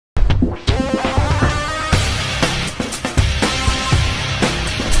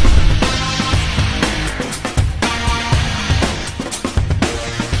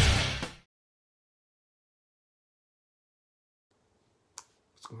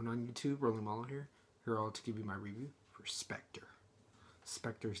going on YouTube? Rolling Mallow here all to give you my review for Spectre.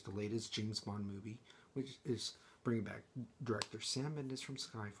 Spectre is the latest James Bond movie, which is bringing back director Sam Mendes from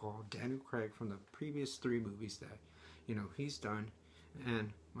Skyfall, Daniel Craig from the previous 3 movies that, he's done.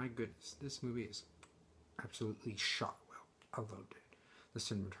 And my goodness, this movie is absolutely shot well. I loved it. The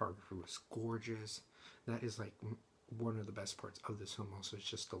cinematography was gorgeous. That is like one of the best parts of this film. Also, it's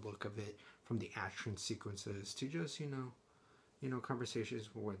just the look of it, from the action sequences to just, conversations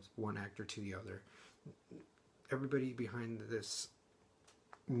with one actor to the other. Everybody behind this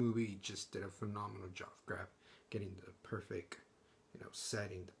movie just did a phenomenal job getting the perfect,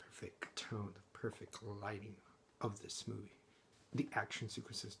 setting, the perfect tone, the perfect lighting of this movie. The action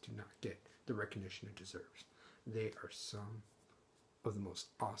sequences do not get the recognition it deserves. They are some of the most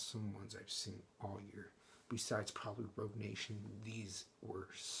awesome ones I've seen all year. Besides probably Rogue Nation, these were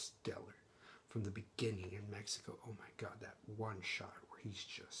stellar. From the beginning in Mexico, oh my god, that one shot where he's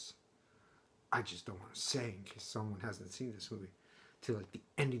just, I just don't want to say in case someone hasn't seen this movie, to like the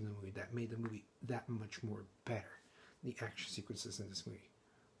ending of the movie that made the movie that much more better. The action sequences in this movie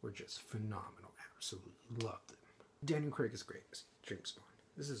were just phenomenal. Absolutely loved them. Daniel Craig is great as James Bond.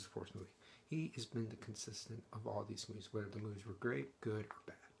 This is his 4th movie. He has been the consistent of all these movies, whether the movies were great, good, or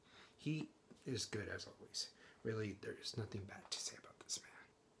bad. He is good as always. Really, there is nothing bad to say about this man.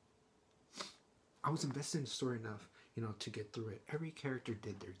 I was invested in the story enough, to get through it. Every character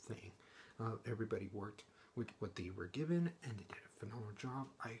did their thing. Everybody worked with what they were given, and they did a phenomenal job.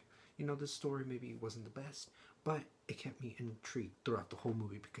 This story maybe wasn't the best, but it kept me intrigued throughout the whole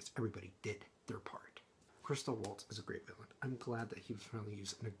movie because everybody did their part. Christoph Waltz is a great villain. I'm glad that he was finally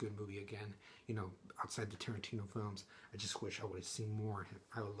used in a good movie again. Outside the Tarantino films, I just wish I would have seen more of him.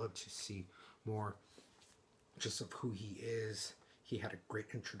 I would love to see more just of who he is. He had a great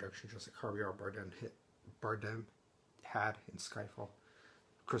introduction, just like Javier Bardem had in Skyfall.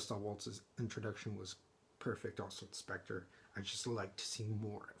 Christoph Waltz's introduction was perfect also in Spectre. I just like to see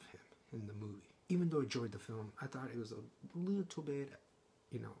more of him in the movie. Even though I enjoyed the film, I thought it was a little bit,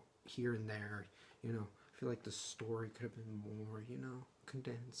 here and there. I feel like the story could have been more,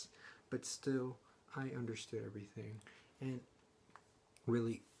 condensed. But still, I understood everything. And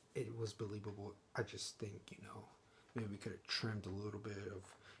really, it was believable. I just think, maybe we could have trimmed a little bit of,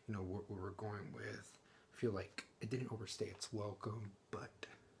 what we were going with. I feel like it didn't overstay its welcome, but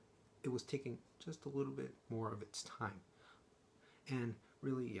it was taking just a little bit more of its time. And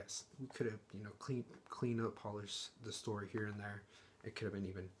really, yes, we could have, clean up, polish the story here and there. It could have been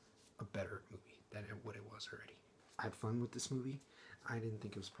even a better movie than what it was already. I had fun with this movie. I didn't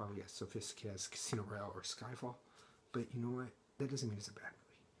think it was probably as sophisticated as Casino Royale or Skyfall, but you know what? That doesn't mean it's a bad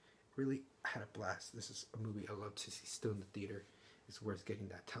movie. Really, I had a blast. This is a movie I love to see still in the theater. It's worth getting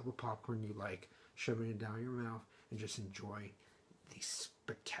that tub of popcorn you like, shoving it down your mouth, and just enjoying the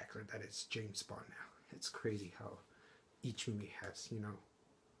spectacular that is James Bond now. It's crazy how each movie has,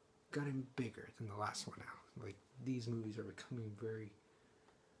 gotten bigger than the last one now. Like, these movies are becoming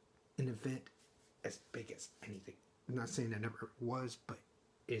an event as big as anything. I'm not saying it never was, but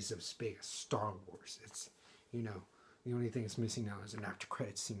is as big as Star Wars. It's, the only thing it's missing now is an after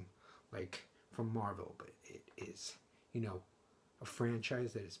credits scene, like from Marvel, but it is, a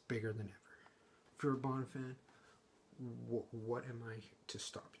franchise that is bigger than ever. If you're a Bond fan, what am I to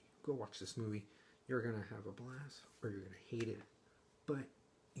stop you? Go watch this movie. You're gonna have a blast, or you're gonna hate it. But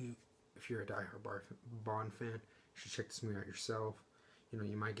if you're a diehard Bond fan, you should check this movie out yourself.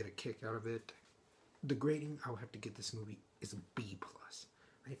 You might get a kick out of it. The grading I would have to give this movie is a B+.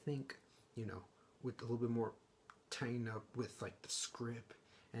 I think, with a little bit more tying up with like the script,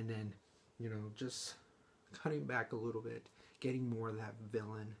 and then, just cutting back a little bit, getting more of that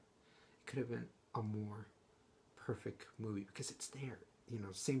villain, it could have been a more perfect movie because it's there.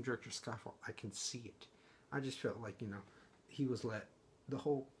 Same director Skyfall, I can see it. I just felt like, the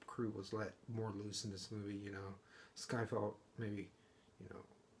whole crew was let more loose in this movie. Skyfall, maybe,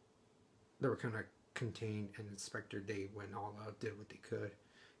 they were kind of contained, and in Spectre they went all out, did what they could.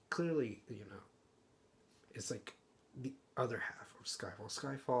 Clearly, it's like the other half of Skyfall.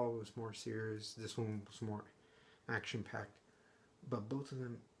 Skyfall was more serious, this one was more action-packed, but both of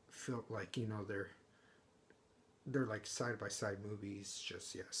them felt like, they're like side-by-side movies.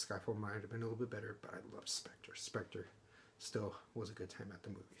 Just, yeah, Skyfall might have been a little bit better, but I love Spectre. Spectre still was a good time at the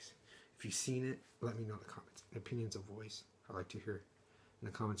movies. If you've seen it, let me know in the comments. An opinion's a voice. I'd like to hear in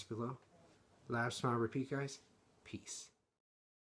the comments below. Laugh, smile, repeat, guys. Peace.